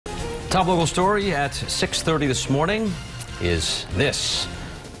Top local story at 6:30 this morning is this.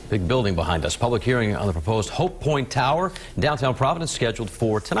 Big building behind us. Public hearing on the proposed Hope Point Tower in downtown Providence scheduled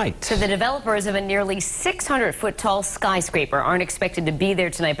for tonight. So the developers of a nearly 600-foot tall skyscraper aren't expected to be there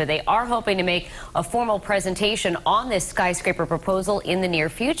tonight, but they are hoping to make a formal presentation on this skyscraper proposal in the near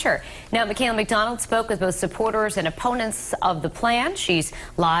future. Now, Michaela McDonald spoke with both supporters and opponents of the plan. She's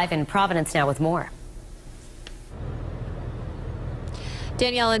live in Providence now with more.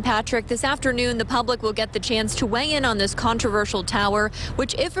 Danielle and Patrick, this afternoon the public will get the chance to weigh in on this controversial tower,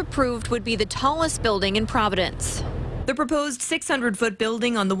 which, if approved, would be the tallest building in Providence. The proposed 600-foot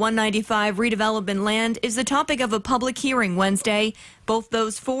building on the 195 redevelopment land is the topic of a public hearing Wednesday. Both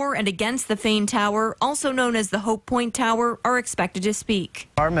those for and against the famed tower, also known as the Hope Point Tower, are expected to speak.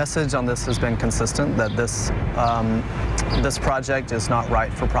 Our message on this has been consistent, that this project is not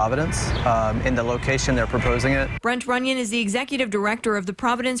right for Providence in the location they're proposing it. Brent Runyon is the executive director of the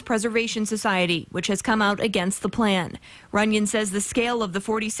Providence Preservation Society, which has come out against the plan. Runyon says the scale of the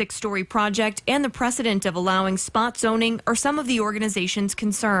 46-story project and the precedent of allowing spot zoning are some of the organization's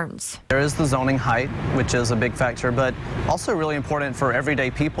concerns. There is the zoning height, which is a big factor, but also really important for everyday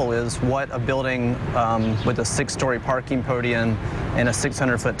people is what a building with a 6-story parking podium and a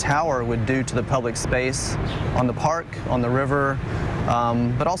 600-foot tower would do to the public space on the park, on the river,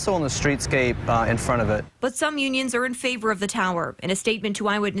 but also on the streetscape in front of it. But some unions are in favor of the tower. In a statement to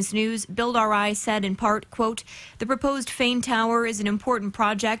Eyewitness News, Build RI said in part, quote, "The proposed famed tower is an important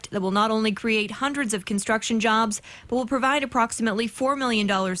project that will not only create hundreds of construction jobs, but will provide approximately $4 million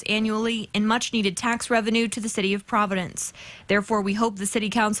annually in much-needed tax revenue to the city of Providence. Therefore, we hope the City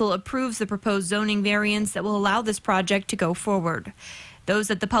Council approves the proposed zoning variance that will allow this project to go forward."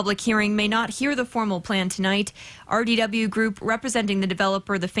 Those at the public hearing may not hear the formal plan tonight. RDW Group, representing the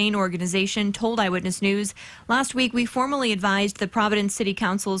developer, the Fain organization, told Eyewitness News, "Last week we formally advised the Providence City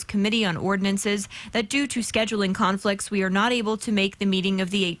Council's Committee on Ordinances that due to scheduling conflicts, we are not able to make the meeting of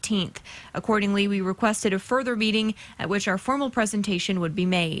the 18th. Accordingly, we requested a further meeting at which our formal presentation would be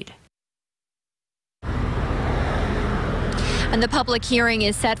made." And the public hearing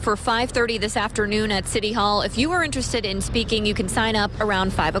is set for 5:30 this afternoon at City Hall. If you are interested in speaking, you can sign up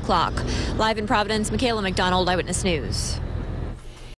around 5 o'clock. Live in Providence, Michaela McDonald, Eyewitness News.